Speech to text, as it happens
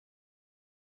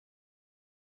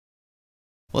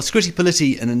Well, Scritti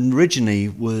Politti and originally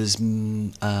was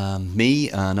me,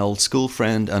 an old school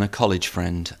friend, and a college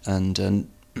friend. And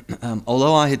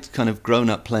although I had kind of grown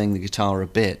up playing the guitar a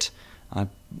bit, I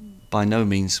by no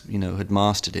means, had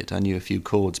mastered it. I knew a few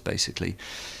chords basically.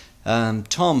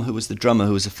 Tom, who was the drummer,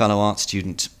 who was a fellow art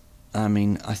student,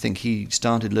 I think he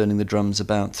started learning the drums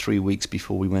about 3 weeks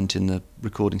before we went in the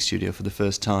recording studio for the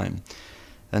first time.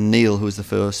 And Neil, who was the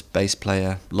first bass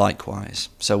player, likewise.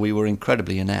 So we were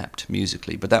incredibly inept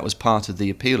musically, but that was part of the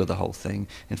appeal of the whole thing.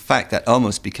 In fact, that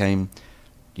almost became,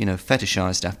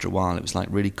 fetishized after a while. It was like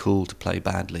really cool to play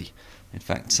badly. In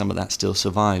fact, some of that still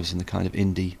survives in the kind of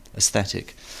indie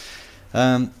aesthetic.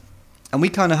 And we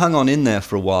kind of hung on in there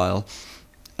for a while,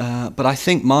 but I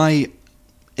think my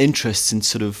interests in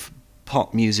sort of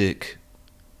pop music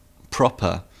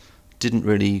proper didn't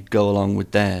really go along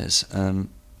with theirs.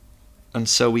 And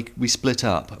so we split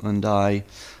up, and I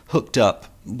hooked up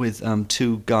with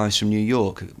two guys from New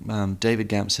York, David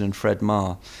Gampson and Fred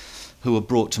Marr, who were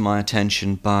brought to my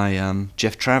attention by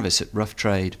Jeff Travis at Rough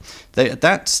Trade. They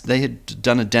had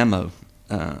done a demo,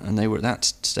 and they were at that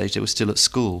stage, they were still at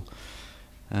school.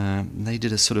 They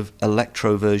did a sort of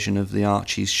electro version of the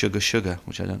Archies' Sugar Sugar,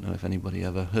 which I don't know if anybody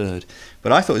ever heard,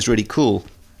 but I thought it was really cool.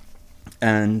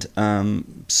 And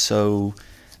so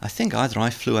I think either I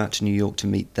flew out to New York to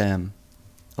meet them,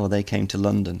 or they came to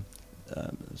London.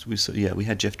 We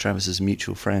had Jeff Travis as a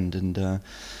mutual friend, and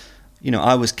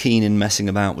I was keen in messing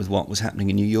about with what was happening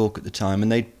in New York at the time,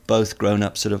 and they'd both grown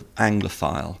up sort of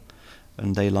Anglophile,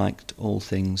 and they liked all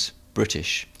things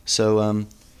British. So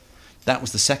that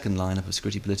was the second lineup of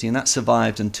Scritti Politti, and that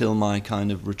survived until my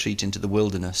kind of retreat into the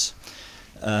wilderness,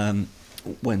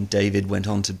 when David went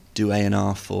on to do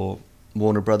A&R for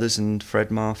Warner Brothers and Fred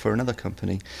Marr for another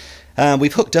company.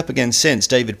 We've hooked up again since.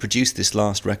 David produced this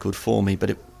last record for me,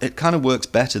 but it kind of works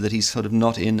better that he's sort of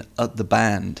not in the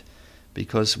band,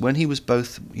 because when he was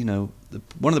both,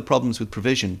 one of the problems with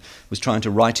Provision was trying to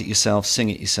write it yourself, sing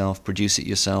it yourself, produce it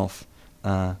yourself,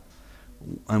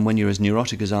 and when you're as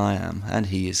neurotic as I am, and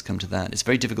he has come to that, it's a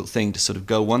very difficult thing to sort of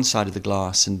go one side of the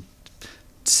glass and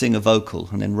sing a vocal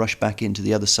and then rush back into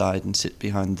the other side and sit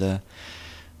behind the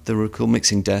record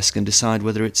mixing desk and decide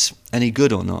whether it's any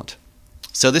good or not.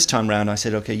 So this time round I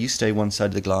said, okay, you stay one side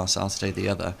of the glass, I'll stay the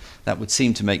other. That would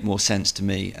seem to make more sense to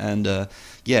me, and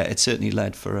it certainly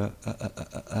led for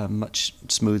a much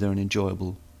smoother and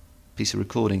enjoyable piece of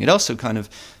recording. It also kind of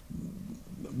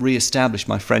re-established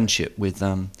my friendship with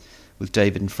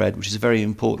David and Fred, which is a very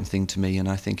important thing to me, and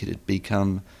I think it had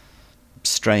become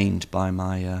strained by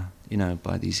my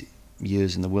by these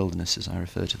years in the wilderness, as I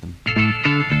refer to them.